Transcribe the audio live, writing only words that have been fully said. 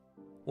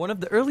One of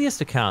the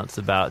earliest accounts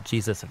about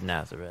Jesus of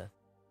Nazareth.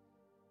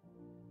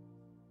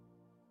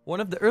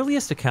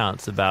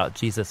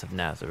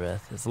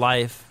 His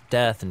life,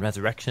 death, and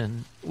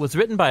resurrection, was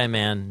written by a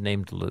man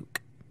named Luke.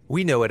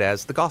 We know it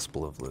as the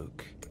Gospel of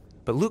Luke,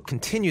 but Luke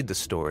continued the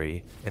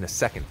story in a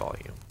second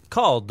volume,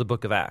 Called the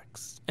Book of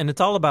Acts, and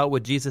it's all about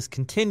what Jesus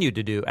continued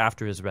to do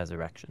after his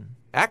resurrection.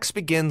 Acts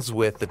begins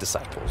with the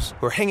disciples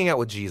who are hanging out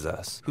with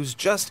Jesus, who's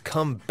just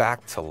come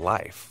back to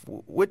life,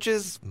 which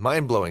is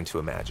mind-blowing to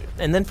imagine.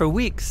 And then for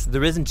weeks, the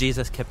risen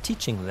Jesus kept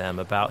teaching them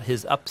about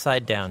his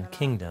upside-down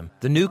kingdom,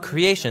 the new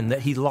creation that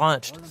he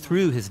launched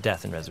through his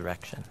death and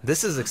resurrection.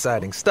 This is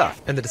exciting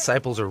stuff, and the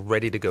disciples are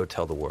ready to go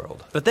tell the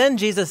world. But then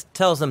Jesus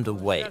tells them to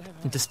wait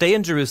and to stay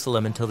in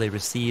Jerusalem until they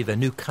receive a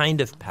new kind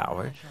of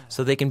power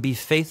so they can be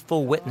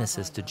faithful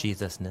witnesses to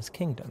Jesus and his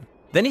kingdom.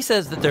 Then he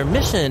says that their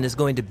mission is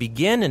going to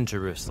begin in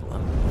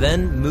Jerusalem,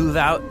 then move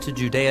out to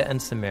Judea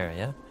and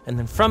Samaria, and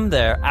then from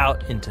there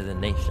out into the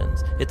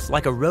nations. It's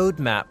like a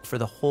roadmap for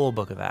the whole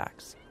book of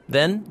Acts.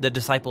 Then the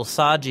disciples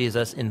saw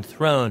Jesus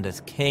enthroned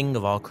as King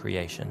of all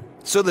creation.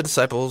 So the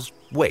disciples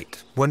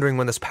wait, wondering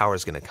when this power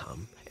is going to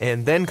come.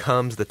 And then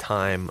comes the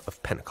time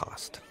of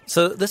Pentecost.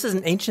 So this is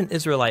an ancient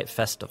Israelite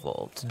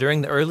festival. It's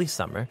during the early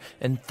summer,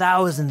 and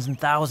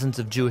thousands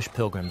of Jewish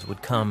pilgrims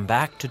would come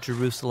back to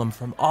Jerusalem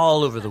from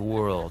all over the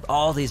world,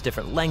 all these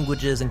different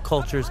languages and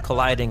cultures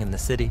colliding in the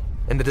city.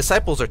 And the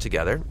disciples are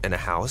together in a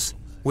house,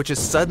 which is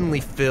suddenly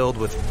filled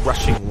with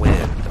rushing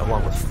wind,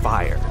 along with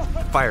fire.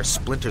 Fire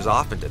splinters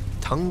off into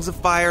tongues of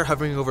fire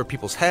hovering over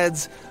people's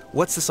heads.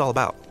 What's this all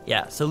about?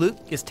 Yeah, so Luke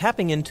is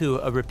tapping into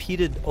a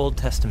repeated Old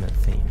Testament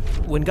theme.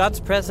 When God's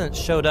presence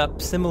showed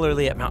up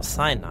similarly at Mount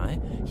Sinai,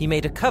 he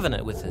made a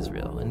covenant with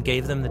Israel and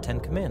gave them the Ten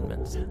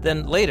Commandments.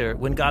 Then later,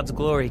 when God's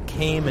glory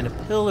came in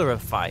a pillar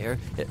of fire,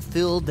 it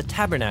filled the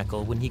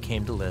tabernacle when he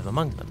came to live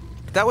among them.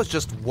 But that was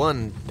just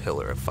one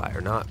pillar of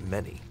fire, not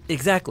many.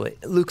 Exactly.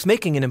 Luke's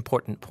making an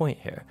important point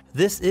here.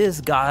 This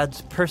is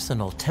God's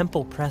personal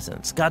temple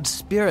presence, God's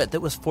spirit that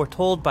was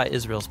foretold by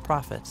Israel's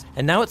prophets.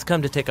 And now it's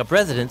come to take up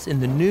residence in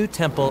the new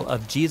temple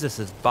of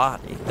Jesus'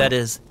 body, that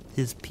is,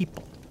 his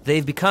people.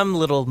 They've become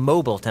little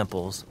mobile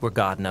temples where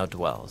God now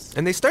dwells.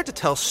 And they start to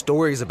tell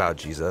stories about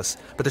Jesus,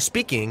 but they're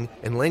speaking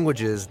in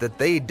languages that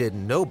they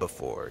didn't know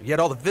before, yet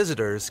all the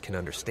visitors can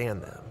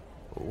understand them.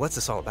 What's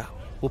this all about?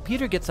 Well,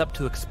 Peter gets up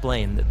to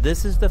explain that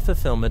this is the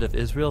fulfillment of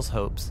Israel's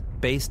hopes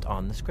based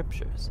on the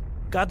scriptures.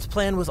 God's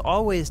plan was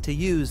always to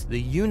use the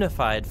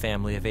unified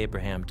family of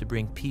Abraham to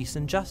bring peace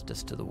and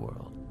justice to the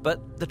world.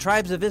 But the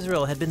tribes of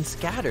Israel had been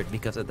scattered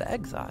because of the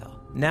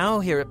exile. Now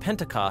here at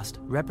Pentecost,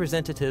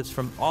 representatives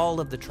from all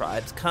of the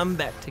tribes come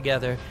back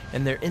together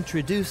and they're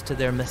introduced to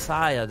their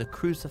Messiah, the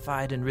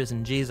crucified and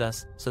risen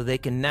Jesus, so they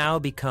can now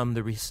become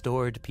the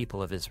restored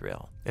people of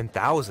Israel. And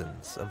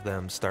thousands of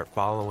them start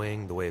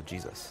following the way of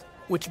Jesus.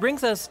 Which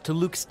brings us to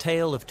Luke's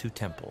tale of two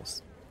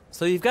temples.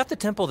 So you've got the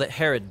temple that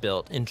Herod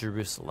built in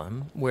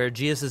Jerusalem, where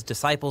Jesus'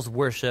 disciples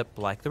worship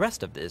like the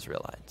rest of the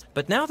Israelites.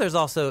 But now there's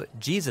also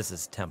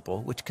Jesus'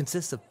 temple, which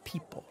consists of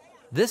people.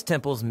 This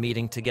temple's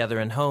meeting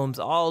together in homes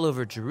all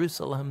over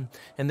Jerusalem,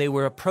 and they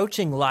were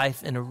approaching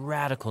life in a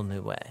radical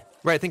new way.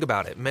 Right, think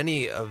about it.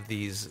 Many of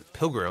these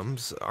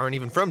pilgrims aren't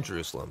even from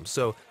Jerusalem,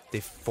 so they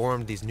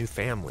formed these new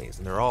families,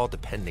 and they're all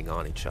depending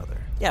on each other.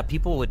 Yeah,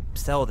 people would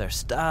sell their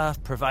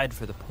stuff, provide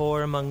for the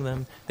poor among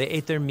them. They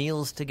ate their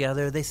meals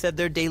together. They said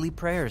their daily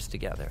prayers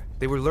together.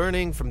 They were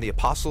learning from the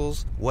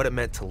apostles what it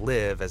meant to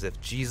live as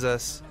if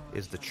Jesus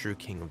is the true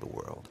king of the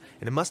world.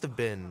 And it must have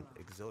been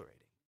exhilarating.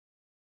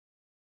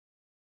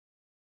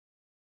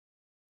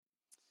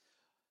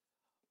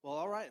 Well,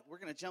 all right, we're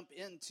going to jump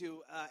into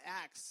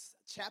Acts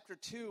chapter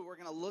 2. We're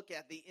going to look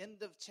at the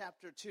end of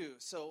chapter 2.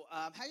 So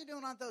how you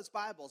doing on those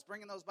Bibles,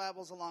 bringing those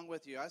Bibles along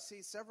with you? I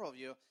see several of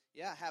you,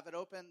 have it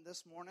open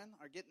this morning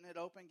or getting it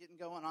open, getting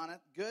going on it.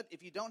 Good.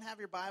 If you don't have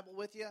your Bible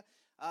with you,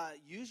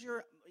 use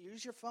your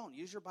phone,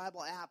 use your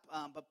Bible app,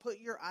 but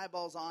put your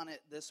eyeballs on it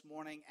this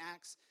morning.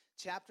 Acts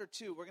chapter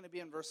 2, we're going to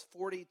be in verse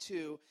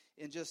 42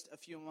 in just a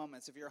few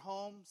moments. If you're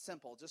home,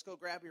 simple. Just go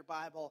grab your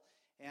Bible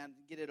and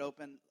get it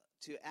open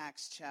to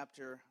Acts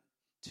chapter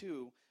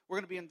 2. We're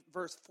going to be in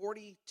verse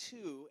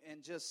 42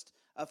 in just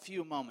a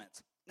few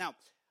moments. Now,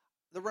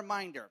 the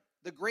reminder,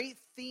 the great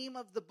theme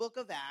of the book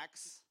of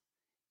Acts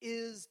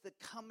is the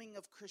coming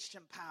of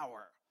Christian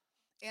power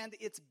and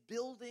its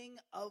building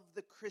of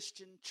the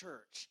Christian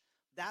church.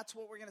 That's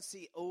what we're going to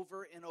see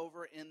over and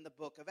over in the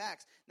book of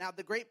Acts. Now,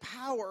 the great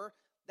power,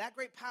 that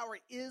great power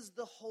is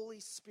the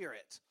Holy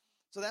Spirit.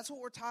 So that's what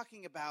we're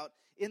talking about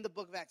in the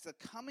book of Acts, the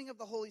coming of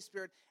the Holy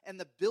Spirit and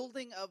the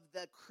building of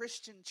the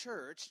Christian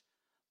church.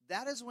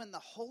 That is when the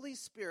Holy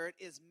Spirit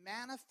is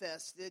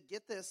manifested,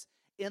 get this,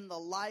 in the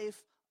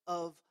life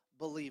of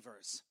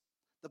believers.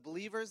 The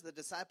believers, the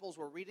disciples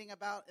we're reading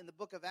about in the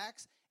book of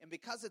Acts, and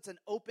because it's an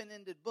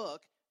open-ended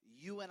book,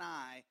 you and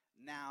I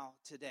now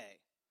today.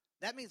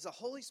 That means the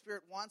Holy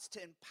Spirit wants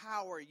to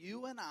empower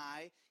you and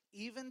I,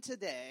 even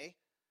today,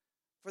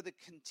 for the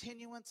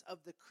continuance of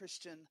the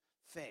Christian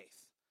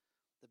faith.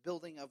 The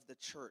building of the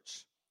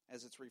church,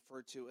 as it's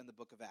referred to in the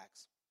book of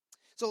Acts.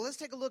 So let's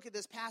take a look at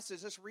this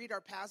passage. Let's read our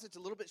passage, a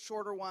little bit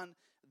shorter one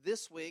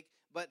this week,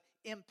 but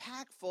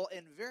impactful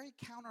and very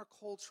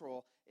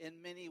countercultural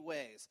in many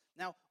ways.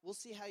 Now, we'll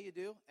see how you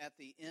do at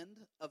the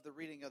end of the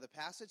reading of the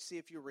passage. See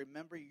if you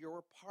remember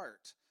your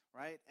part,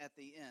 right, at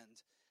the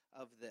end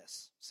of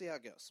this. See how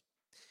it goes.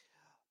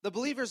 The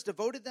believers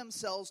devoted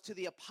themselves to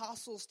the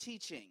apostles'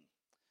 teaching,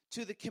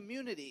 to the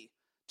community,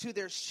 to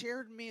their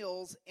shared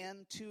meals,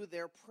 and to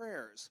their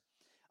prayers.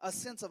 A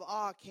sense of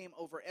awe came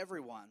over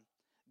everyone.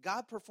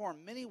 God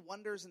performed many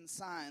wonders and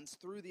signs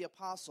through the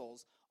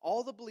apostles.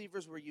 All the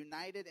believers were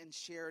united and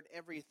shared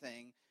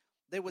everything.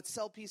 They would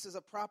sell pieces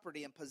of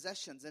property and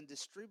possessions and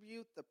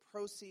distribute the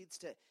proceeds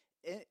to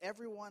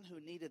everyone who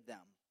needed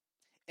them.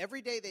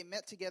 Every day they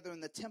met together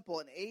in the temple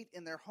and ate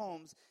in their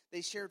homes.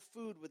 They shared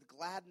food with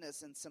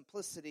gladness and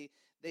simplicity.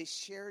 They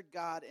shared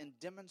God and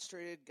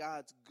demonstrated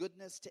God's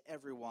goodness to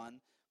everyone.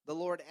 The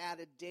Lord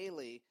added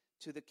daily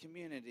to the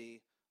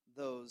community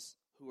those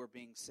who were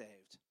being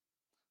saved.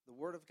 The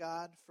word of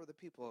God for the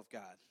people of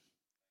God.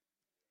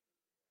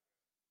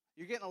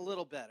 You're getting a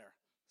little better.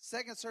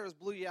 Second service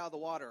blew you out of the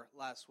water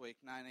last week,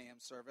 9 a.m.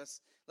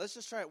 service. Let's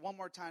just try it one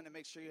more time to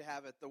make sure you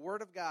have it. The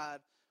word of God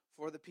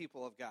for the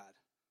people of God.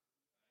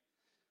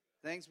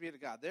 Thanks be to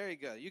God. There you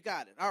go. You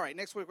got it. All right,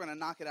 next week we're going to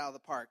knock it out of the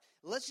park.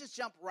 Let's just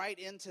jump right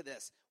into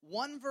this.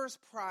 One verse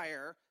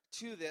prior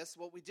to this,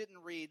 what we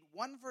didn't read,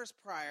 one verse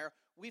prior,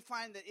 we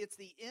find that it's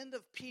the end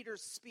of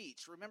Peter's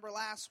speech. Remember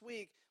last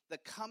week, the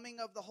coming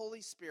of the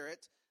Holy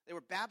Spirit. They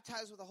were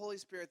baptized with the Holy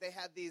Spirit. They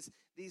had these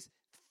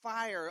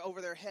fire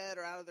over their head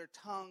or out of their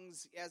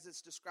tongues, as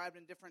it's described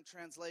in different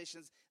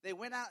translations. They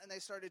went out and they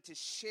started to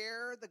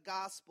share the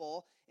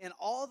gospel in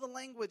all the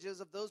languages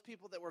of those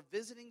people that were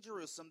visiting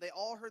Jerusalem. They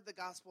all heard the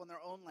gospel in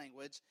their own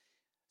language.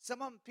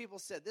 Some of them people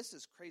said, this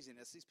is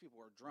craziness. These people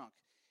were drunk.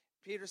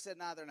 Peter said,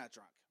 nah, they're not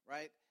drunk,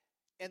 right?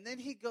 And then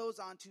he goes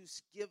on to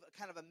give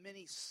kind of a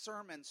mini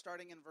sermon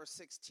starting in verse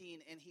 16,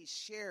 and he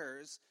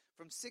shares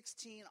from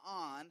 16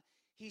 on,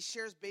 he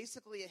shares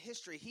basically a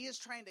history. He is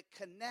trying to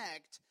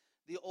connect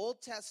the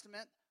Old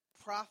Testament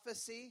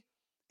prophecy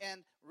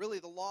and really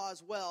the law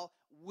as well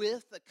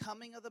with the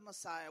coming of the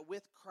Messiah,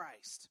 with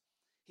Christ.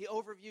 He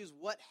overviews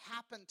what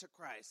happened to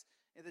Christ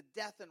in the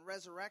death and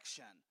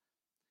resurrection.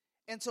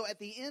 And so at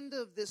the end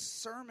of this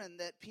sermon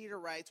that Peter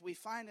writes, we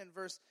find in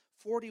verse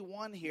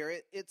 41 here,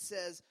 it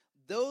says,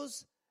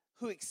 those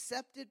who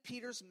accepted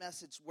Peter's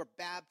message were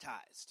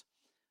baptized.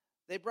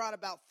 They brought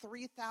about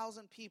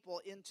 3,000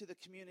 people into the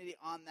community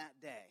on that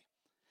day.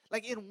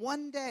 Like in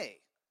one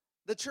day,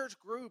 the church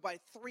grew by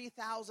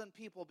 3,000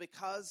 people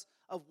because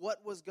of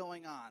what was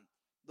going on.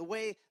 The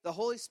way the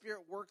Holy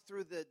Spirit worked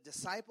through the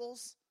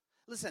disciples.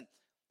 Listen,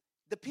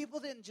 the people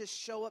didn't just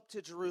show up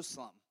to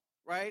Jerusalem,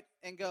 right,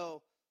 and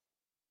go,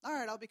 all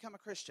right, I'll become a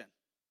Christian.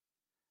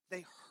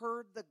 They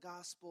heard the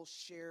gospel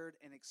shared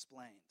and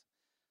explained.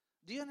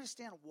 Do you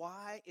understand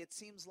why it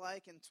seems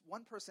like, and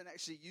one person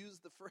actually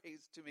used the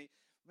phrase to me,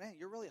 man,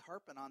 you're really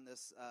harping on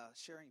this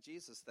sharing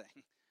Jesus thing.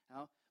 You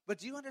know? But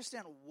do you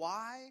understand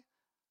why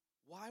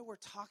we're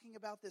talking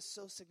about this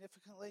so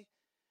significantly?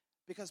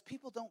 Because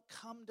people don't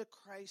come to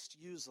Christ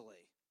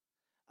usually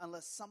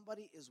unless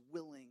somebody is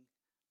willing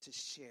to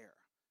share.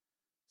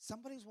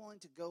 Somebody's willing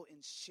to go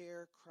and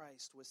share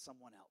Christ with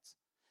someone else.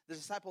 The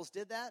disciples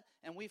did that,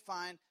 and we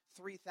find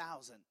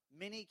 3,000.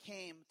 Many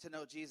came to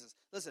know Jesus.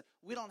 Listen,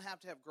 we don't have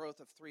to have growth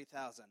of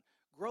 3,000.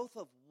 Growth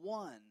of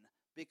one,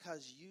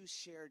 because you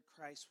shared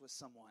Christ with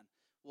someone,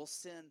 will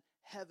send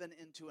heaven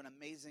into an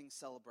amazing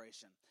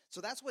celebration.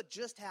 So that's what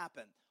just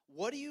happened.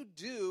 What do you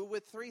do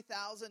with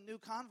 3,000 new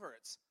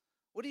converts?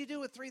 What do you do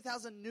with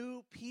 3,000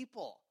 new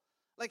people?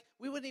 Like,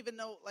 we wouldn't even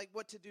know like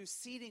what to do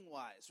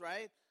seating-wise,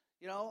 right?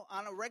 You know,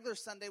 on a regular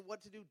Sunday,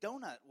 what to do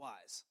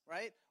donut-wise,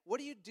 right? What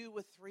do you do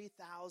with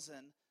 3,000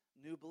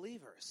 new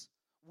believers?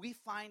 We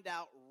find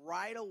out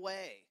right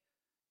away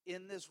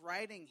in this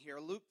writing here.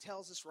 Luke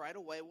tells us right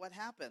away what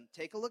happened.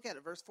 Take a look at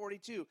it, verse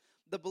 42.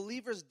 The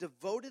believers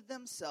devoted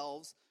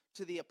themselves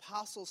to the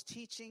apostles'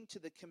 teaching, to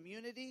the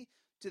community,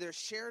 to their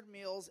shared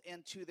meals,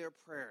 and to their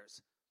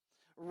prayers.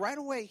 Right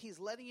away, he's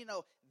letting you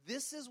know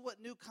this is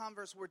what new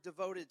converts were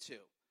devoted to.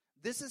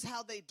 This is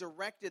how they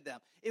directed them.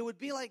 It would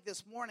be like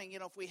this morning,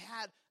 if we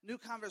had new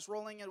converts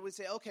rolling in, we'd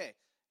say, okay,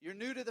 you're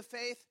new to the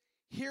faith,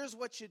 here's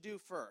what you do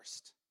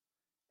first.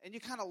 And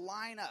you kind of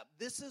line up.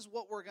 This is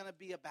what we're going to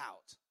be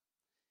about.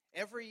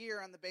 Every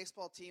year on the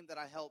baseball team that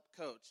I help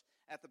coach,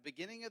 at the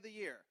beginning of the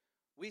year,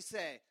 we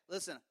say,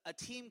 listen, a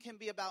team can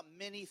be about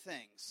many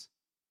things.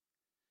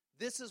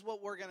 This is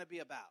what we're going to be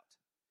about.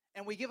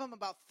 And we give them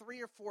about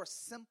 3 or 4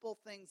 simple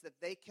things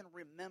that they can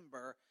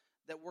remember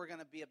that we're going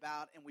to be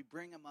about, and we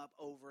bring them up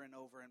over and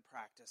over in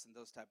practice and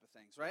those type of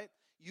things, right?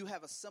 You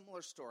have a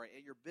similar story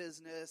at your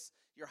business,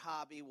 your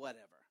hobby,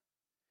 whatever.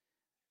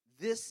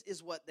 This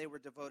is what they were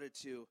devoted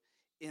to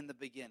in the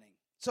beginning.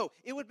 So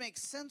it would make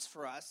sense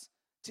for us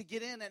to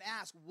get in and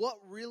ask, what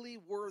really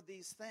were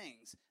these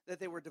things that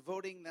they were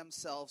devoting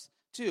themselves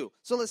to?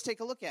 So let's take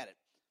a look at it.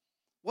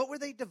 What were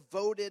they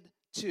devoted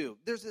to?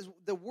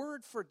 The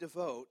word for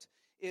devote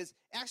is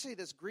actually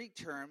this Greek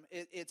term.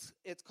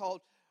 It's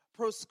called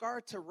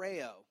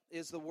proskartereo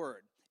is the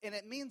word. And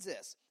it means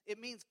this. It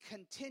means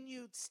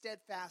continued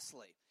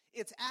steadfastly.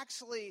 It's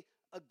actually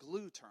a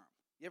glue term.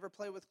 You ever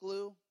play with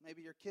glue?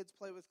 Maybe your kids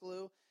play with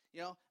glue.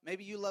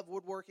 Maybe you love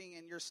woodworking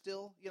and you're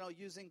still,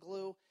 using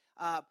glue.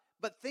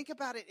 But think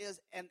about it as,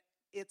 and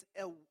it's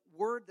a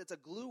word that's a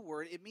glue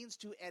word. It means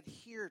to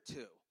adhere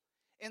to.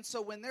 And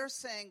so when they're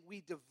saying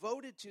we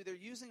devoted to, they're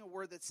using a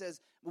word that says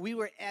we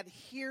were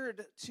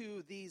adhered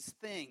to these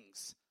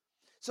things.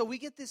 So we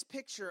get this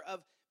picture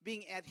of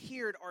being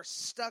adhered or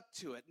stuck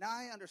to it. Now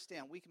I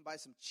understand we can buy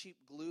some cheap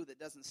glue that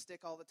doesn't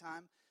stick all the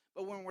time.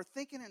 But when we're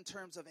thinking in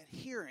terms of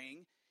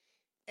adhering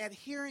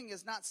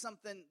is not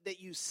something that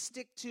you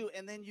stick to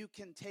and then you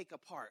can take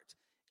apart,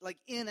 like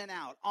in and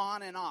out,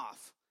 on and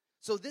off.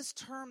 So this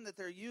term that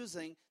they're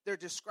using, they're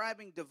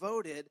describing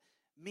devoted,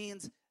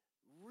 means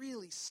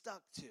really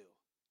stuck to,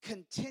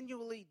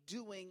 continually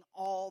doing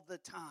all the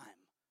time.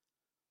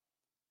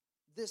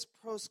 This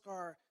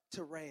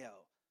proskartereo,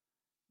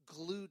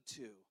 glued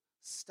to,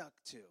 stuck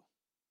to.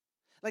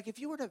 Like if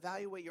you were to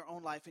evaluate your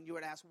own life and you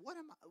were to ask,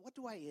 what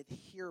do I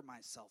adhere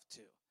myself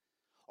to?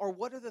 Or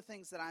what are the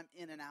things that I'm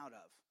in and out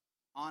of,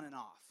 on and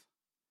off?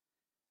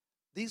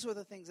 These were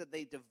the things that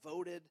they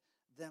devoted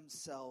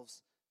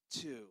themselves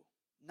to.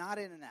 Not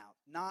in and out,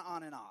 not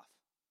on and off.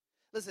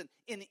 Listen,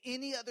 in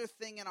any other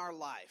thing in our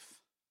life,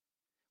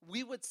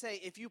 we would say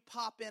if you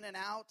pop in and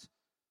out,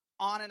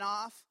 on and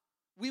off,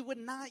 we would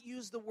not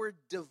use the word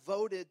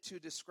devoted to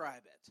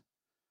describe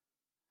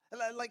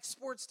it. Like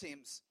sports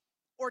teams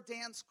or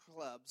dance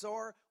clubs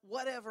or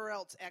whatever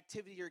else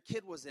activity your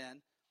kid was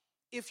in,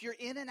 if you're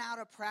in and out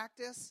of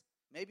practice,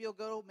 maybe you'll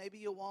go, maybe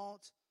you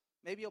won't.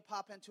 Maybe you'll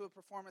pop into a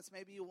performance,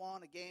 maybe you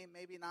won't, a game,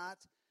 maybe not.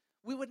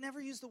 We would never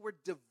use the word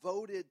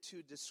devoted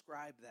to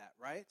describe that,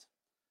 right?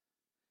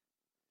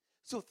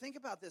 So think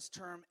about this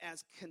term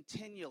as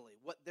continually,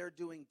 what they're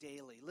doing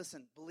daily.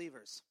 Listen,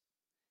 believers,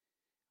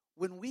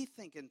 when we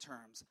think in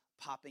terms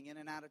popping in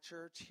and out of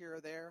church here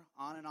or there,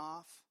 on and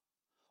off,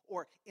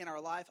 or in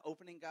our life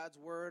opening God's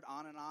word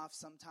on and off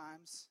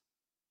sometimes,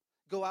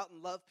 go out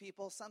and love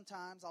people,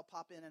 sometimes I'll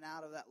pop in and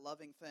out of that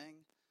loving thing.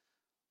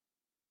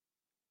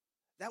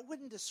 That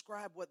wouldn't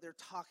describe what they're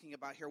talking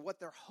about here, what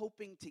they're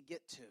hoping to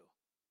get to.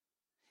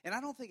 And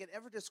I don't think it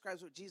ever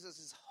describes what Jesus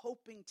is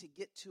hoping to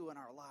get to in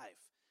our life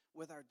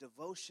with our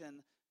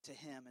devotion to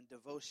him and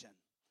devotion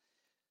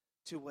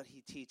to what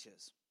he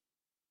teaches.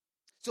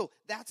 So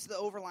that's the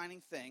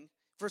overlining thing.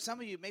 For some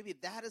of you, maybe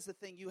that is the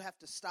thing you have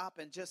to stop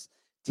and just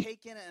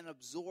take in and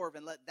absorb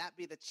and let that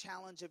be the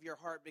challenge of your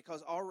heart,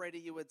 because already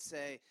you would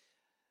say,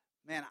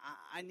 man,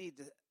 I need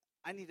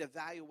to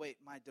evaluate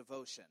my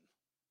devotion.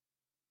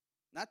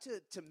 Not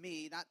to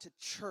me, not to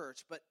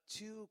church, but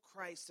to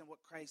Christ and what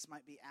Christ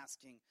might be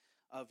asking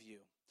of you.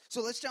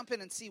 So let's jump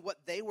in and see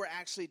what they were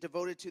actually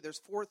devoted to.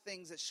 There's 4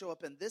 things that show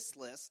up in this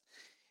list.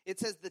 It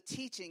says the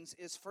teachings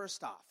is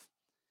first off.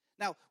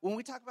 Now, when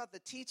we talk about the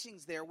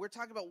teachings there, we're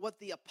talking about what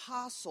the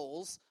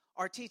apostles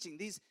are teaching.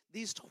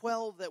 These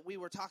 12 that we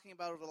were talking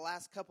about over the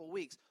last couple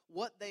weeks,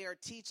 what they are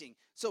teaching.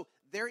 So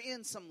they're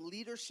in some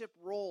leadership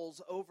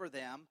roles over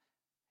them,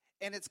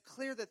 and it's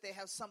clear that they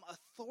have some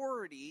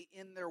authority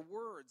in their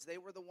words. They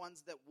were the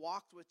ones that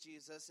walked with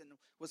Jesus and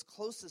was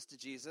closest to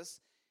Jesus.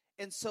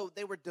 And so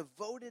they were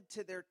devoted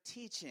to their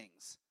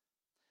teachings.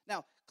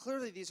 Now,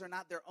 clearly these are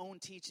not their own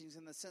teachings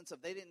in the sense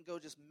of they didn't go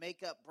just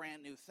make up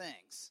brand new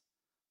things.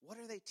 What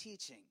are they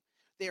teaching?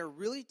 They are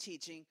really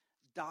teaching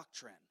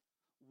doctrine.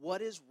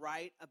 What is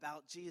right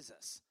about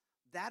Jesus?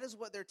 That is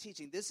what they're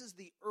teaching. This is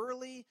the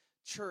early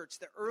church,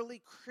 the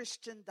early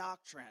Christian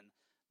doctrine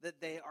that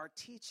they are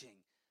teaching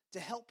to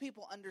help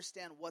people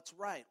understand what's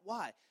right.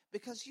 Why?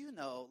 Because you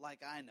know,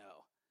 like I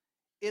know,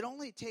 it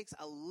only takes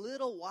a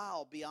little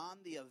while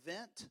beyond the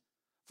event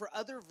for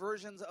other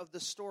versions of the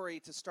story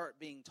to start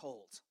being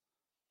told.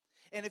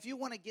 And if you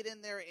want to get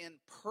in there and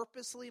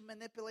purposely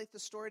manipulate the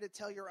story to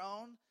tell your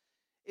own,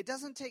 it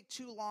doesn't take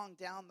too long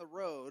down the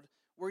road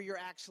where you're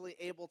actually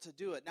able to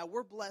do it. Now,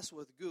 we're blessed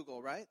with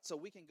Google, right? So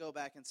we can go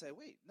back and say,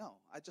 wait, no,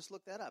 I just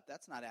looked that up.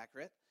 That's not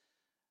accurate.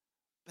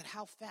 But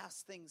how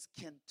fast things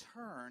can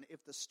turn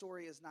if the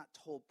story is not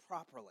told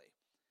properly.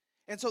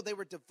 And so they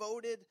were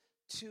devoted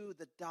to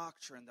the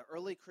doctrine, the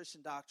early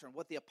Christian doctrine,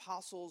 what the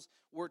apostles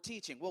were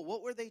teaching. Well,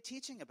 what were they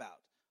teaching about?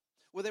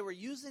 Well, they were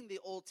using the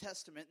Old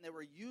Testament and they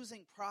were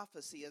using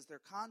prophecy as their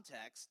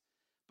context,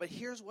 but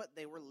here's what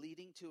they were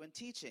leading to and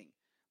teaching.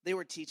 They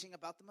were teaching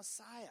about the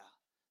Messiah,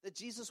 that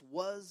Jesus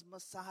was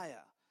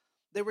Messiah.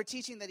 They were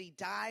teaching that he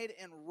died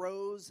and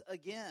rose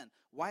again.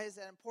 Why is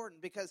that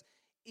important? Because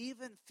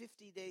even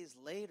 50 days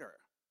later,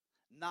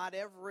 not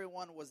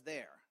everyone was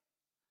there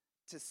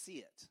to see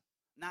it.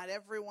 Not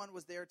everyone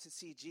was there to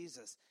see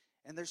Jesus.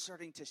 And they're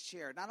starting to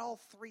share. Not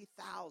all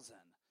 3,000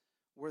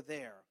 were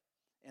there.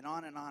 And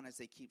on as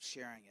they keep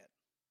sharing it.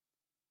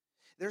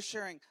 They're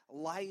sharing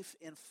life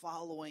in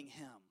following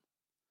him.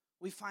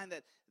 We find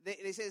that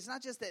they say it's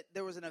not just that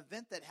there was an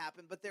event that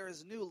happened, but there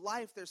is new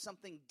life. There's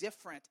something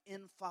different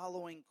in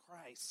following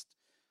Christ.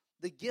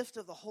 The gift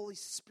of the Holy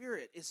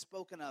Spirit is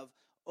spoken of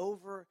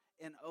over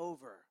and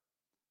over.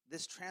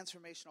 This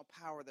transformational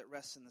power that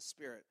rests in the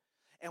Spirit.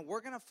 And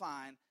we're going to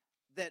find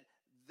that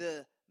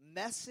the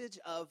message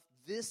of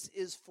this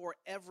is for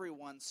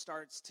everyone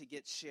starts to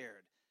get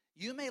shared.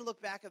 You may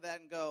look back at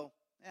that and go,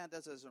 that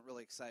doesn't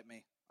really excite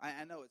me.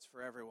 I know it's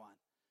for everyone.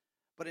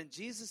 But in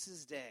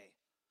Jesus' day,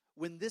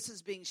 when this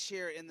is being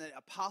shared and the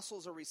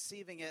apostles are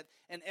receiving it,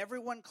 and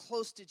everyone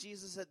close to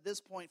Jesus at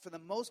this point, for the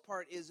most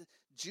part, is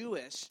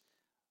Jewish,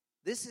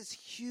 this is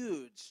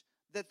huge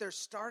that they're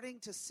starting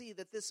to see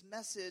that this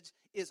message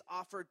is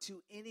offered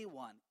to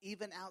anyone,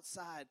 even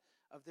outside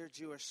of their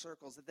Jewish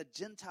circles, that the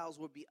Gentiles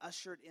would be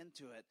ushered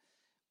into it.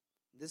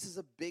 This is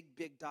a big,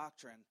 big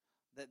doctrine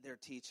that they're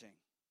teaching.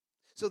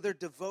 So they're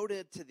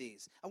devoted to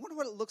these. I wonder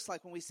what it looks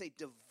like when we say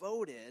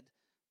devoted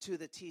to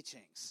the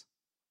teachings.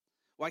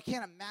 Well, I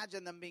can't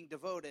imagine them being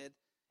devoted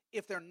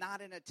if they're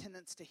not in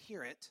attendance to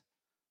hear it.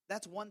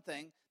 That's one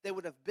thing. They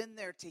would have been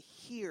there to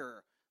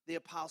hear the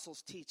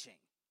apostles' teaching.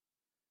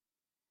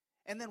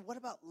 And then what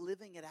about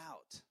living it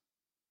out?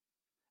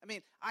 I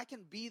mean, I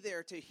can be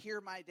there to hear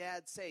my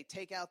dad say,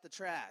 take out the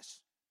trash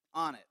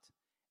on it,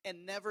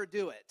 and never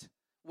do it.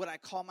 Would I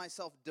call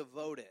myself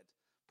devoted?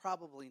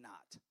 Probably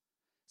not.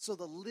 So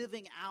the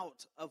living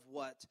out of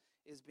what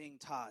is being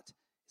taught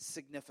is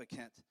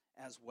significant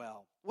as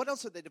well. What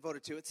else are they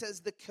devoted to? It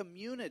says the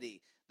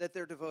community that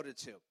they're devoted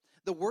to.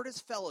 The word is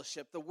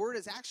fellowship. The word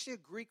is actually a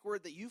Greek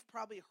word that you've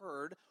probably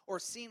heard or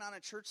seen on a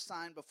church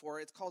sign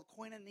before. It's called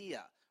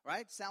koinonia,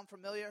 right? Sound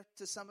familiar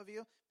to some of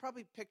you?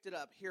 Probably picked it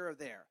up here or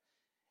there.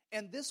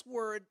 And this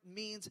word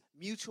means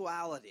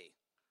mutuality.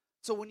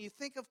 So when you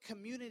think of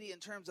community in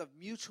terms of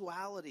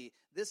mutuality,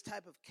 this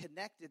type of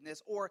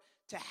connectedness or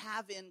to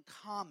have in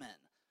common,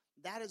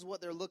 that is what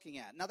they're looking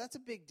at. Now that's a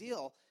big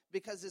deal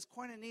because this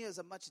koinonia is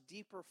a much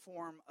deeper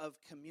form of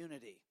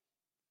community.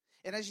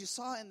 And as you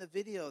saw in the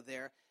video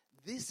there,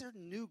 these are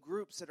new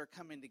groups that are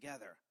coming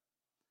together.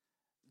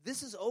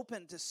 This is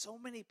open to so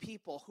many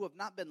people who have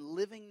not been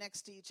living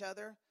next to each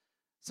other.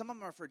 Some of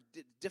them are for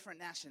different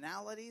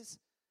nationalities,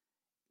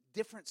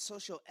 different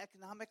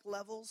socioeconomic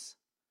levels,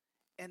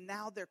 and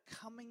now they're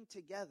coming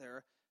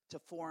together to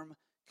form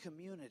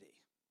community,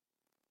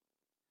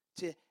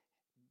 to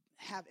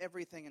have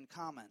everything in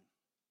common.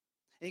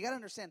 And you got to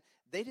understand,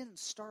 they didn't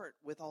start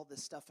with all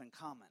this stuff in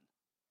common.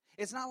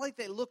 It's not like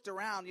they looked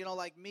around,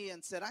 like me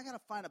and said, I got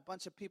to find a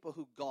bunch of people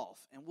who golf,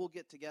 and we'll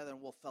get together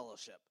and we'll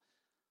fellowship.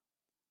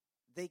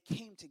 They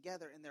came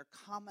together, and their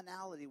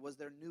commonality was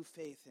their new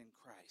faith in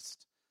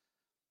Christ.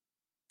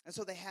 And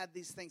so they had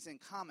these things in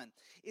common.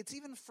 It's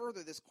even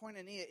further, this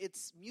koinonia,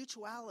 it's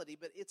mutuality,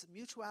 but it's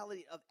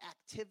mutuality of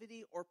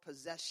activity or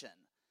possession.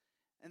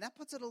 And that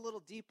puts it a little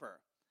deeper.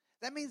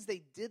 That means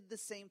they did the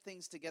same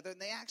things together, and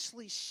they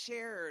actually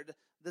shared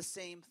the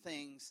same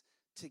things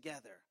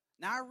together.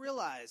 Now, I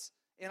realize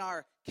in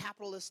our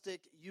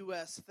capitalistic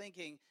U.S.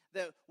 thinking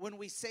that when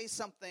we say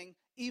something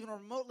even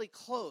remotely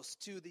close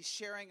to the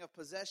sharing of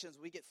possessions,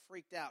 we get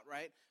freaked out,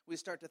 right? We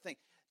start to think,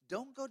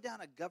 don't go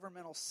down a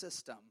governmental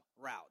system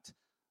route.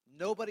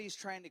 Nobody's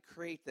trying to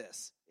create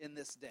this in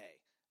this day.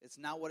 It's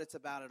not what it's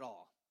about at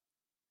all.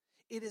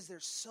 It is they're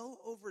so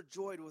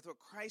overjoyed with what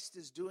Christ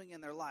is doing in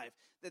their life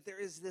that there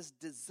is this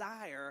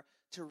desire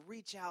to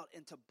reach out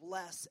and to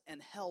bless and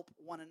help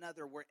one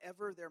another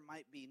wherever there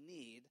might be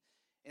need.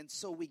 And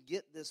so we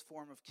get this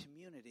form of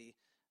community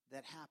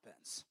that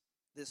happens,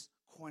 this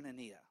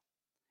koinonia,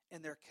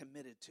 and they're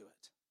committed to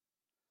it.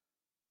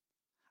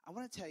 I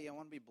want to tell you, I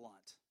want to be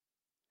blunt.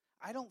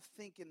 I don't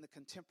think in the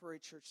contemporary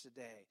church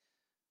today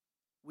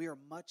we are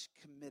much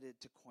committed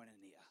to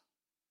koinonia.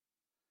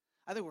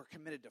 I think we're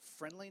committed to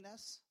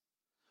friendliness.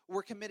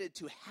 We're committed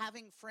to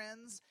having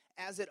friends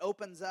as it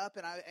opens up,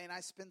 and I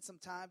spend some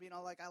time, I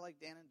like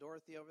Dan and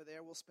Dorothy over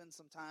there. We'll spend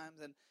some time,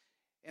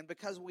 and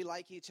because we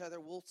like each other,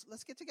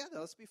 let's get together.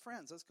 Let's be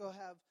friends. Let's go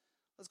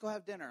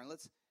have dinner.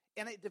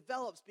 And it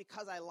develops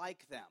because I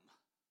like them.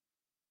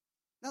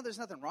 Now, there's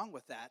nothing wrong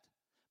with that,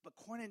 but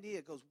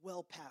koinonia goes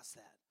well past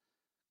that.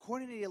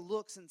 Koinonia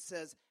looks and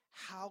says,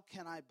 how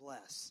can I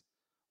bless?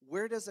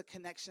 Where does a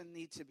connection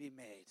need to be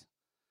made?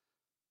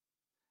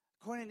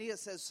 Koinonia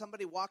says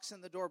somebody walks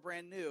in the door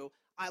brand new.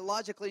 I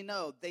logically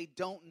know they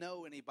don't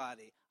know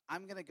anybody.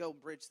 I'm going to go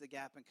bridge the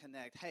gap and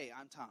connect. Hey,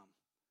 I'm Tom.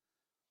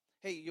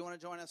 Hey, you want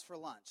to join us for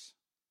lunch?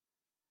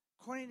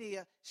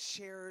 Koinonia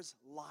shares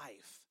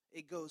life.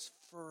 It goes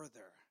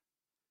further.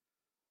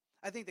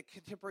 I think the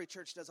contemporary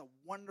church does a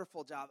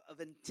wonderful job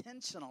of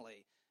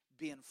intentionally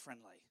being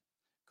friendly.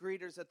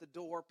 Greeters at the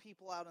door,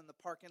 people out in the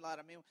parking lot.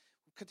 I mean,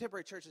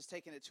 contemporary church has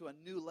taken it to a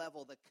new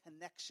level, the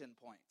connection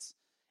points.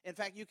 In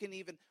fact, you can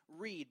even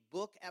read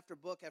book after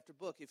book after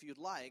book, if you'd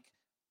like,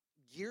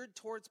 geared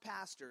towards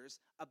pastors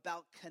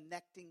about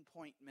connecting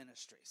point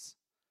ministries.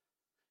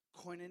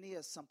 Koinonia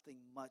is something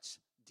much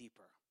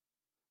deeper,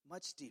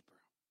 much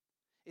deeper.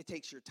 It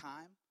takes your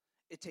time.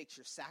 It takes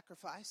your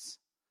sacrifice.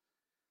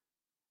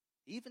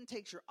 It even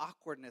takes your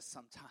awkwardness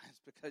sometimes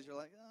because you're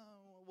like,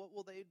 oh, what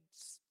will they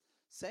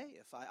say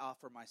if I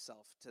offer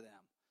myself to them?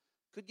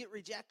 Could get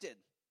rejected.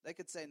 They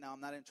could say, no,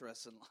 I'm not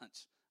interested in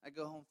lunch. I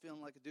go home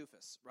feeling like a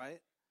doofus, right?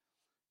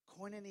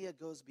 Koinonia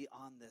goes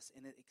beyond this,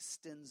 and it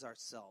extends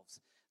ourselves.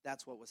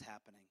 That's what was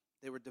happening.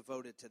 They were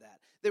devoted to that.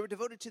 They were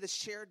devoted to the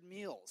shared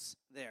meals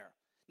there.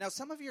 Now,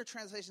 some of your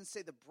translations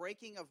say the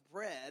breaking of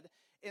bread,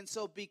 and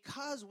so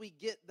because we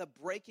get the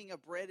breaking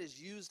of bread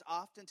is used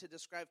often to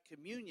describe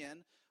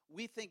communion,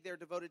 we think they're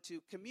devoted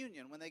to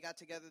communion. When they got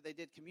together, they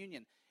did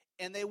communion,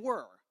 and they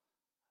were.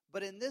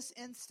 But in this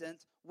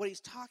instance, what he's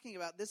talking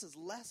about, this is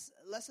less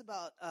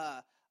about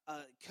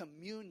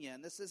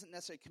communion. This isn't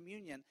necessarily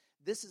communion.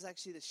 This is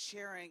actually the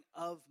sharing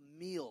of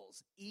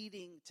meals,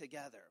 eating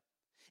together.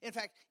 In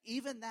fact,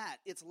 even that,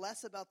 it's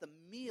less about the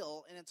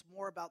meal and it's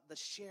more about the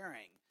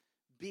sharing,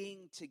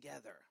 being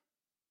together.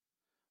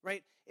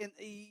 Right? And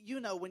you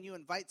know, when you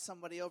invite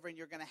somebody over and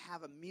you're going to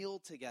have a meal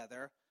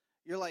together,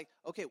 you're like,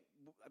 okay,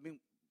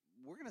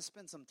 we're going to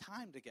spend some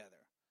time together.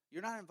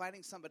 You're not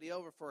inviting somebody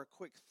over for a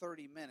quick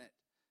 30-minute.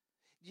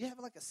 Do you have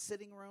like a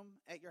sitting room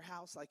at your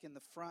house, like in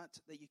the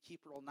front, that you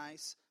keep real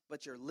nice,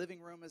 but your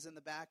living room is in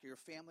the back or your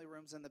family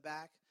room's in the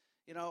back?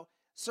 You know,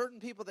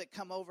 certain people that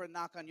come over and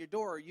knock on your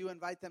door, you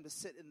invite them to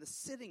sit in the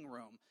sitting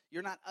room.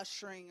 You're not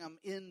ushering them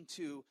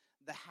into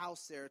the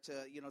house there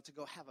to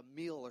go have a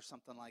meal or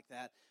something like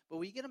that. But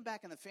when you get them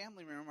back in the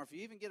family room, or if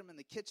you even get them in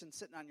the kitchen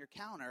sitting on your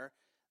counter,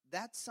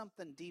 that's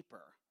something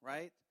deeper,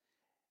 right?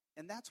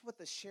 And that's what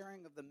the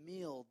sharing of the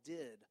meal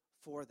did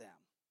for them.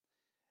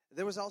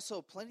 There was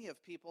also plenty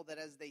of people that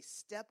as they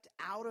stepped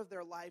out of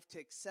their life to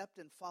accept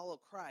and follow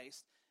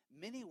Christ,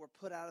 many were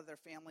put out of their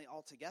family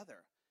altogether.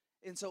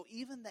 And so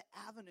even the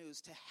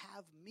avenues to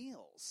have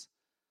meals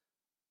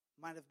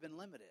might have been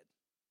limited.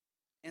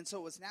 And so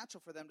it was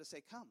natural for them to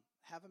say, come,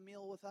 have a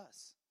meal with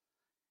us.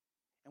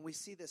 And we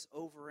see this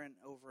over and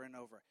over and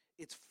over.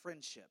 It's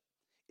friendship.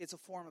 It's a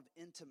form of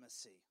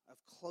intimacy, of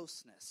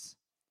closeness.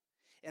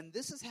 And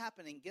this is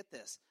happening, get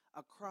this,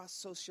 across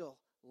social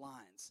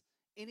lines.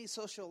 Any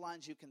social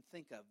lines you can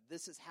think of,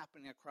 this is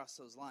happening across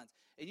those lines.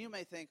 And you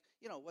may think,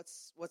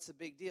 what's the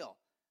big deal?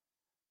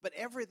 But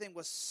everything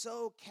was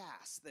so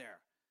cast there.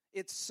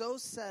 It's so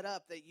set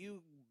up that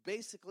you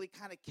basically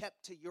kind of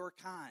kept to your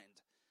kind.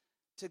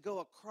 To go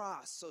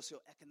across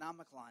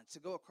socioeconomic lines, to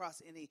go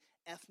across any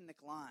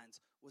ethnic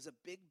lines was a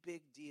big,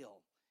 big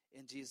deal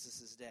in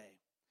Jesus' day.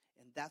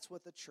 And that's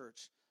what the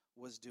church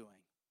was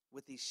doing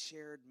with these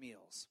shared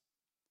meals.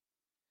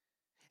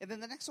 And then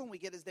the next one we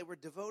get is they were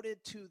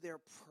devoted to their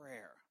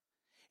prayer.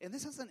 And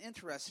this is an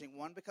interesting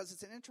one because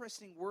it's an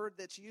interesting word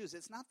that's used.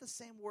 It's not the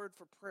same word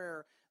for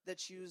prayer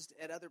that's used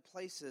at other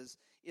places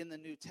in the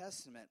New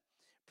Testament.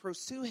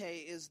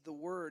 Proseuche is the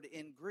word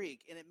in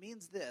Greek, and it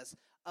means this,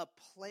 a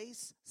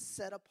place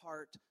set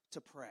apart to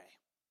pray.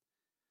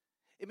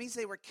 It means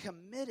they were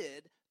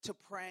committed to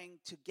praying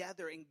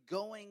together and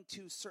going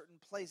to certain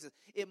places.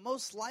 It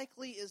most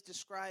likely is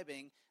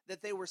describing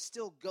that they were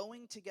still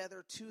going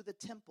together to the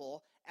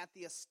temple at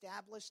the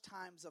established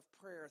times of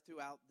prayer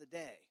throughout the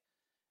day.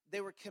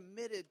 They were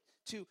committed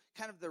to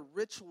kind of the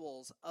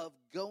rituals of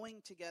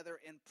going together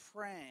and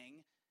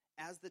praying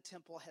as the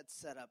temple had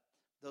set up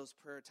those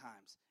prayer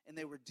times. And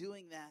they were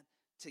doing that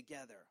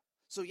together.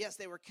 So yes,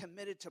 they were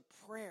committed to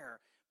prayer,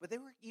 but they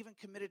were even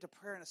committed to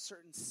prayer in a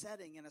certain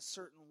setting, in a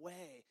certain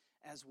way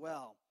as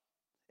well.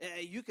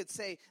 You could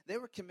say they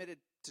were committed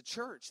to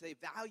church. They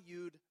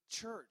valued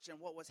church and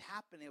what was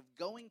happening of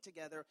going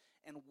together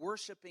and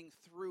worshiping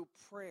through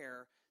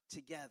prayer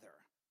together.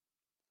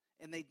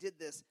 And they did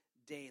this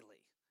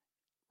daily,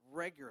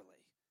 regularly,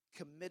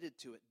 committed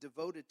to it,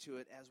 devoted to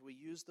it, as we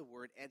use the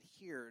word,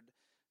 adhered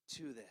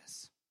to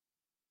this.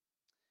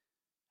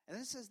 And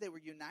then it says they were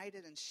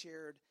united and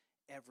shared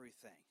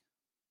everything.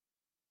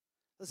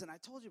 Listen, I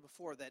told you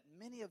before that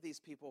many of these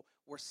people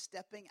were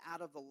stepping out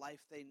of the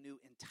life they knew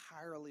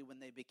entirely when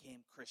they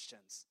became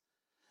Christians.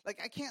 Like,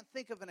 I can't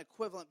think of an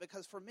equivalent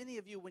because for many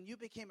of you, when you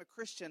became a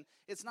Christian,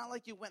 it's not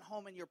like you went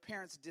home and your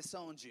parents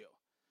disowned you,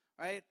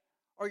 right?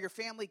 Or your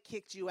family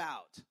kicked you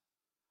out.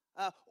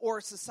 Or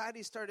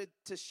society started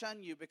to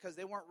shun you because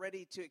they weren't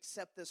ready to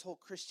accept this whole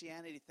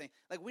Christianity thing.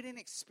 Like, we didn't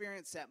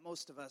experience that,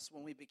 most of us,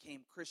 when we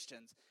became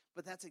Christians.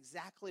 But that's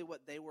exactly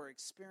what they were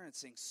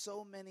experiencing,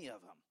 so many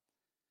of them.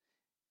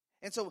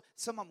 And so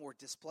some of them were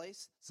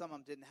displaced. Some of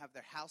them didn't have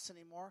their house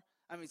anymore.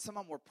 Some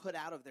of them were put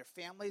out of their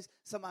families.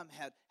 Some of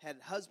them had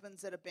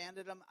husbands that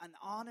abandoned them. And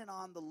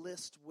on the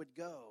list would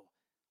go.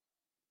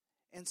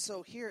 And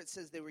so here it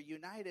says they were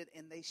united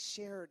and they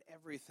shared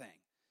everything.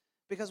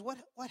 Because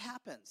what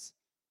happens?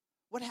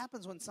 What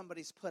happens when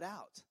somebody's put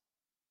out?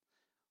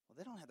 Well,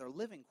 they don't have their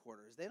living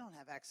quarters. They don't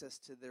have access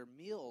to their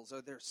meals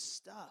or their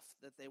stuff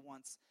that they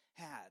once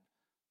had.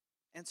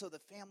 And so the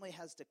family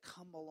has to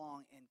come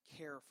along and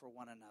care for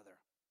one another.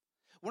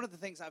 One of the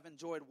things I've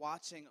enjoyed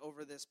watching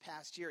over this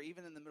past year,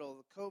 even in the middle of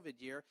the COVID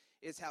year,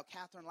 is how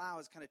Catherine Lau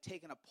has kind of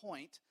taken a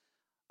point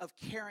of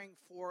caring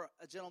for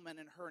a gentleman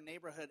in her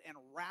neighborhood and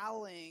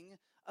rallying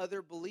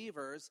other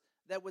believers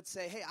that would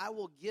say, hey, I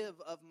will give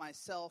of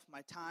myself,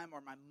 my time, or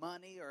my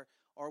money,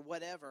 or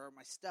whatever,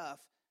 my stuff,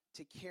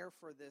 to care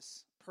for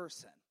this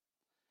person.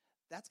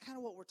 That's kind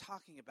of what we're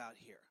talking about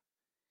here.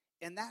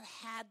 And that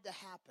had to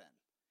happen.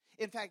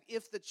 In fact,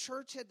 if the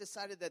church had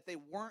decided that they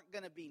weren't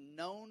going to be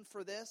known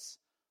for this,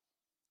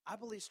 I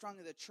believe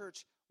strongly the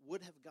church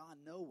would have gone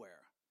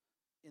nowhere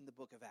in the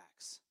book of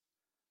Acts.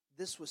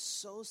 This was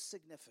so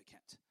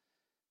significant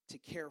to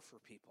care for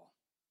people.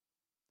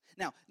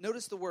 Now,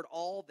 notice the word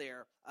all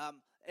there.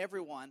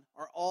 Everyone,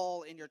 or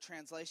all in your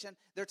translation.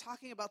 They're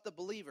talking about the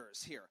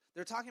believers here.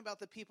 They're talking about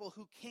the people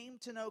who came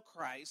to know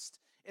Christ,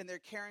 and they're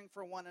caring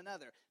for one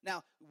another.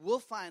 Now, we'll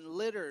find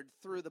littered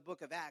through the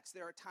book of Acts,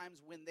 there are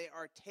times when they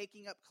are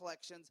taking up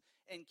collections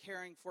and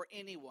caring for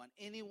anyone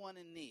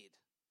in need.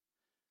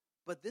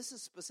 But this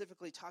is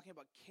specifically talking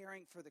about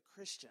caring for the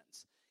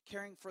Christians,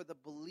 caring for the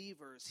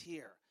believers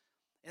here.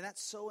 And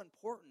that's so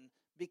important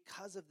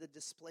because of the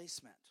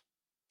displacement.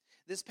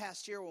 This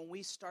past year when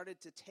we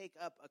started to take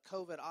up a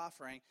COVID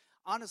offering,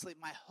 honestly,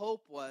 my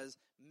hope was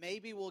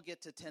maybe we'll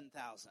get to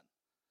 10,000.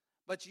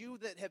 But you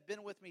that have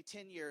been with me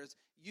 10 years,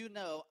 you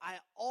know I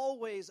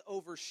always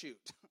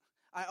overshoot.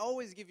 I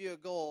always give you a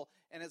goal,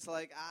 and it's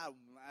like,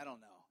 I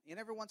don't know. And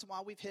every once in a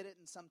while we've hit it,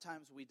 and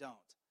sometimes we don't.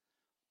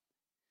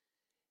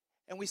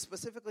 And we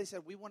specifically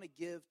said we want to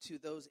give to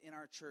those in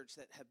our church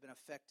that have been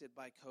affected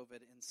by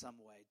COVID in some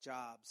way,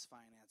 jobs,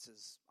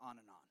 finances, on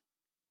and on.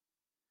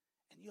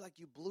 And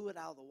you blew it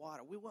out of the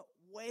water. We went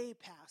way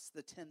past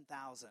the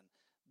 10,000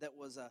 that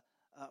was a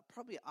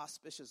probably an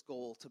auspicious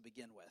goal to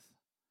begin with.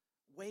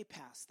 Way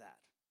past that.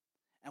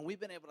 And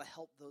we've been able to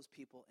help those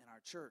people in our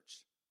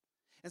church.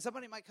 And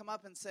somebody might come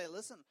up and say,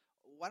 listen,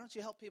 why don't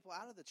you help people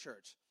out of the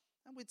church?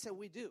 And we'd say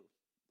we do,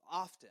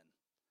 often.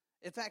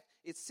 In fact,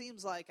 it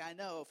seems like, I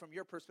know from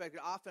your perspective,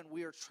 often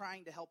we are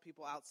trying to help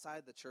people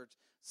outside the church,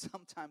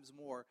 sometimes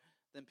more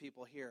than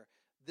people here.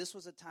 This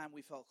was a time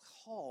we felt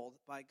called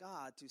by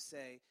God to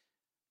say,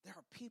 there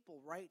are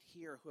people right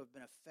here who have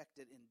been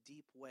affected in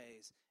deep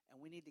ways,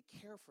 and we need to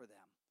care for them.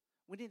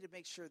 We need to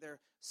make sure they're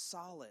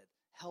solid,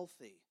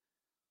 healthy,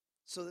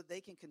 so that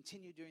they can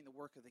continue doing the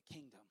work of the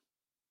kingdom.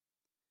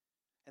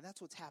 And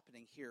that's what's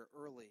happening here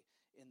early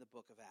in the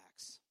book of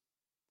Acts.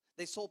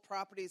 They sold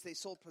properties, they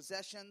sold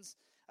possessions.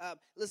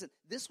 Listen,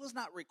 this was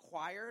not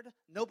required.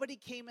 Nobody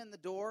came in the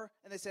door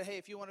and they said, hey,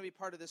 if you want to be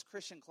part of this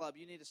Christian club,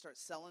 you need to start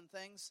selling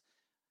things.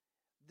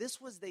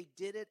 They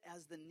did it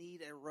as the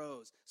need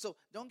arose. So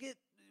don't get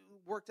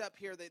worked up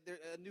here that there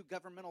are new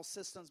governmental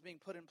systems being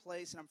put in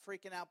place, and I'm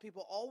freaking out.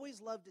 People always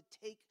love to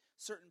take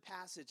certain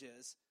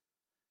passages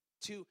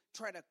to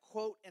try to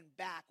quote and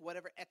back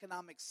whatever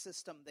economic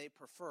system they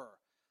prefer.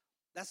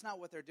 That's not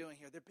what they're doing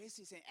here. They're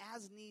basically saying,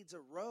 as needs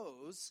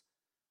arose,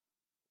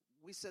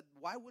 we said,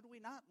 why would we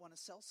not want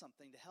to sell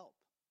something to help?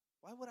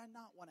 Why would I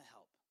not want to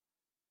help?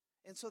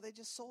 And so they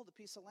just sold a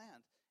piece of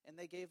land, and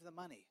they gave the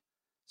money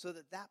so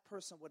that that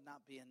person would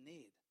not be in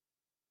need.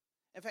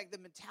 In fact, the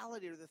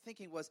mentality or the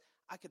thinking was,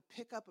 I could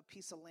pick up a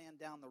piece of land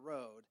down the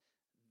road.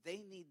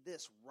 They need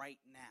this right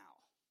now.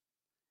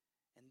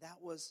 And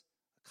that was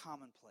a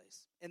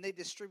commonplace. And they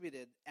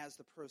distributed as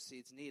the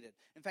proceeds needed.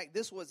 In fact,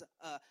 this was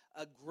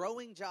a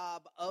growing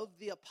job of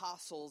the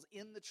apostles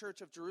in the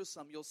church of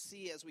Jerusalem. You'll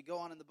see as we go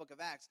on in the book of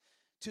Acts,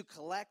 to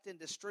collect and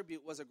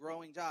distribute was a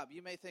growing job.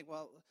 You may think,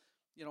 well,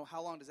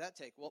 how long does that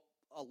take? Well,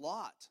 a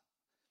lot.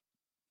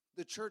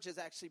 The church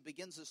actually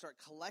begins to start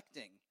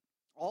collecting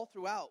all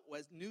throughout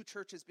was new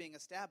churches being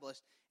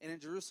established. And in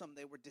Jerusalem,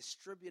 they were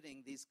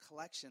distributing these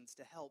collections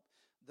to help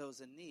those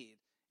in need.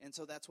 And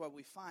so that's why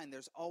we find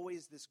there's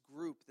always this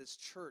group, this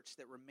church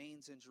that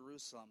remains in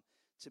Jerusalem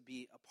to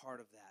be a part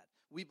of that.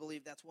 We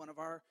believe that's one of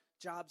our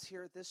jobs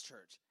here at this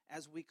church,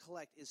 as we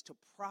collect, is to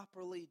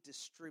properly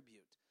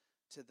distribute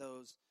to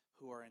those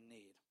who are in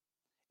need.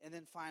 And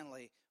then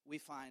finally, we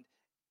find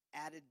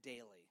added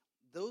daily.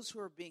 Those who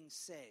are being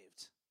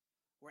saved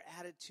were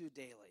added to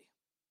daily.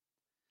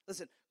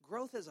 Listen,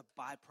 growth is a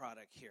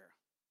byproduct here.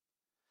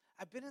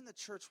 I've been in the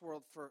church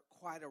world for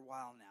quite a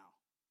while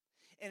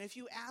now. And if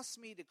you ask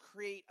me to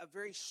create a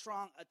very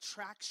strong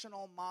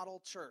attractional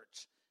model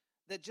church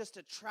that just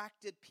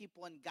attracted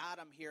people and got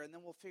them here, and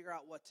then we'll figure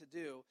out what to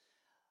do,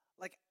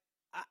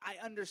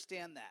 I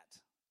understand that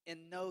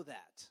and know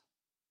that.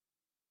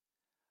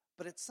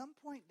 But at some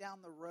point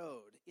down the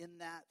road in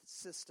that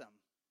system,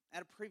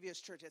 at a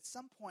previous church, at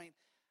some point,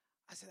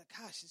 I said,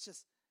 gosh, it's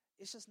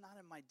just not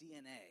in my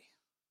DNA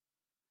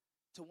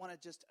to want to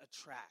just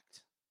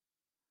attract.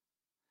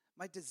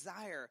 My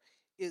desire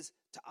is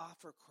to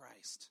offer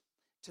Christ,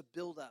 to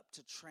build up,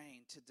 to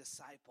train, to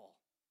disciple.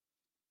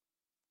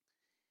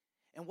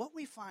 And what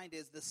we find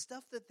is the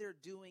stuff that they're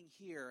doing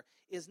here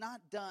is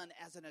not done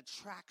as an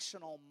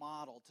attractional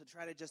model to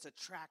try to just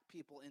attract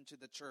people into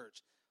the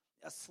church.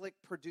 A slick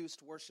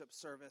produced worship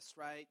service,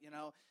 right?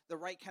 The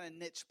right kind of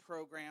niche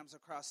programs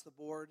across the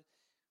board.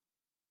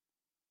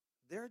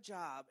 Their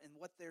job and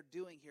what they're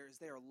doing here is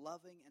they are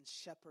loving and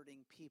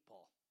shepherding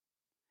people.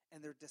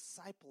 And they're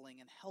discipling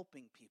and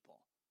helping people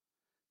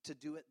to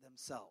do it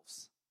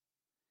themselves.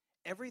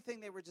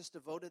 Everything they were just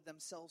devoted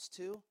themselves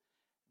to,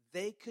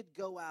 they could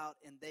go out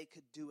and they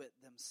could do it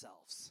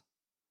themselves.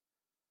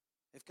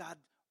 If God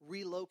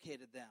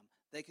relocated them,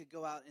 they could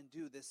go out and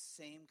do this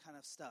same kind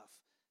of stuff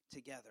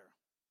together.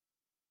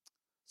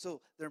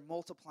 So they're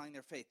multiplying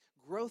their faith.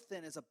 Growth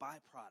then is a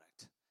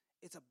byproduct.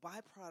 It's a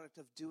byproduct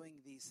of doing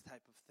these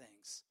type of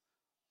things.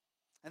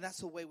 And that's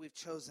the way we've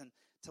chosen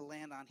to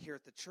land on here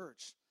at the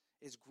church,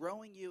 is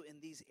growing you in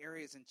these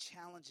areas and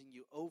challenging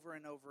you over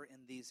and over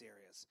in these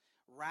areas.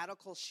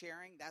 Radical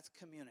sharing, that's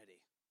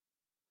community.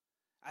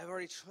 I've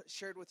already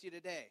shared with you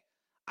today.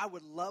 I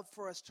would love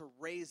for us to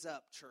raise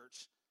up,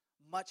 church,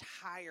 much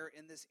higher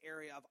in this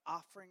area of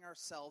offering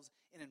ourselves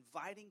and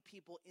inviting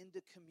people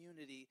into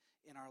community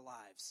in our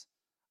lives.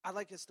 I'd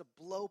like us to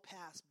blow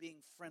past being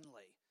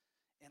friendly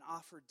and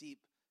offer deep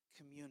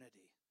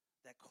community,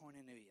 that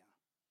koinonia.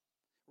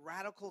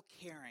 Radical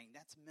caring,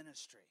 that's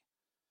ministry.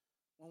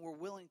 When we're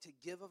willing to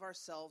give of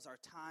ourselves, our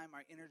time,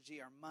 our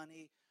energy, our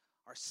money,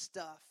 our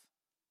stuff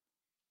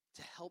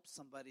to help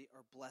somebody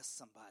or bless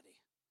somebody.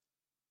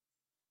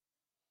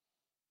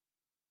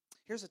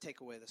 Here's a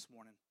takeaway this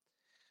morning.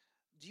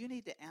 Do you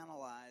need to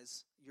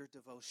analyze your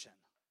devotion?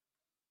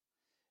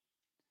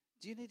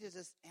 Do you need to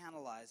just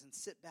analyze and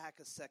sit back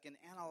a second,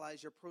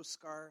 analyze your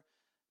proskartereo?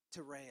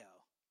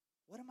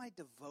 What am I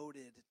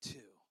devoted to?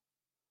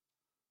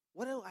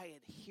 What do I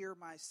adhere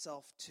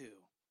myself to?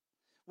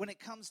 When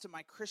it comes to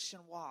my Christian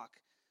walk,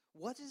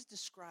 what is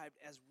described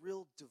as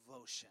real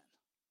devotion?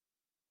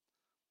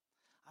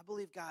 I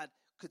believe God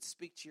could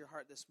speak to your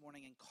heart this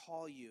morning and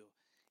call you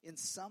in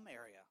some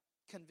area.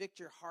 Convict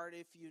your heart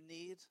if you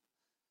need,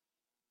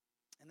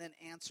 and then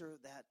answer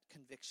that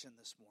conviction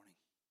this morning.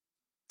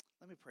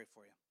 Let me pray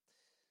for you.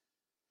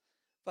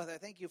 Father, I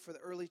thank you for the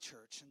early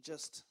church and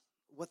just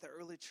what the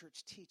early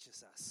church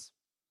teaches us.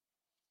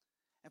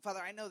 And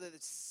Father, I know that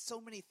there's so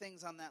many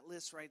things on that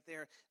list right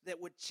there that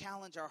would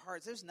challenge our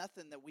hearts. There's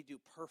nothing that we do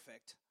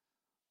perfect.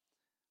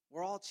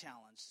 We're all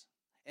challenged.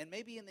 And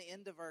maybe in the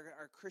end of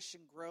our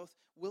Christian growth,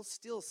 we'll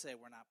still say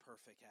we're not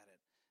perfect at it.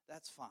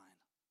 That's fine.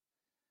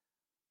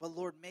 But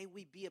Lord, may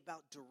we be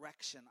about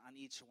direction on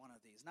each one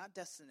of these. Not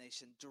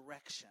destination,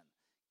 direction.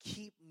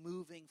 Keep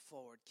moving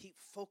forward. Keep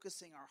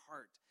focusing our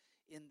heart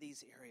in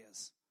these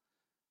areas.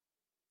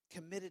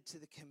 Committed to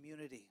the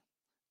community,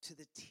 to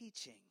the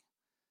teaching.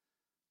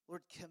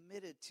 Lord,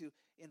 committed to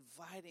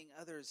inviting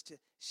others to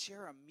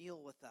share a meal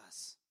with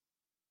us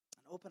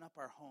and open up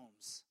our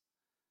homes,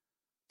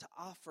 to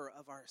offer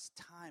of our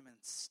time and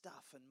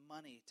stuff and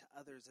money to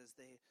others as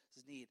they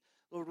need.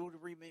 Lord, would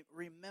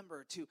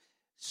remember to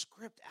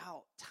script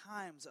out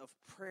times of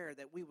prayer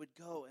that we would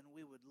go and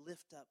we would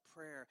lift up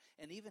prayer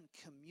and even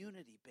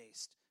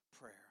community-based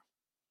prayer.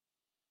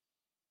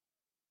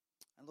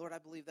 And Lord, I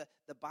believe that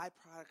the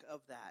byproduct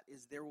of that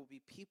is there will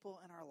be people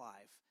in our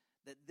life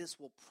that this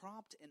will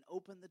prompt and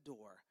open the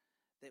door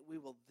that we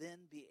will then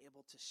be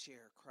able to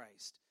share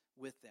Christ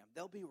with them.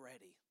 They'll be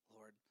ready,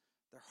 Lord.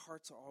 Their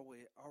hearts will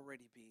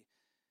already be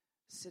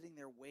sitting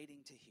there waiting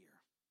to hear.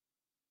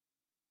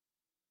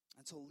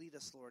 And so lead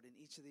us, Lord, in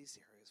each of these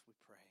areas, we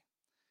pray.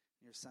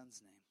 In your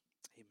Son's name,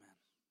 amen.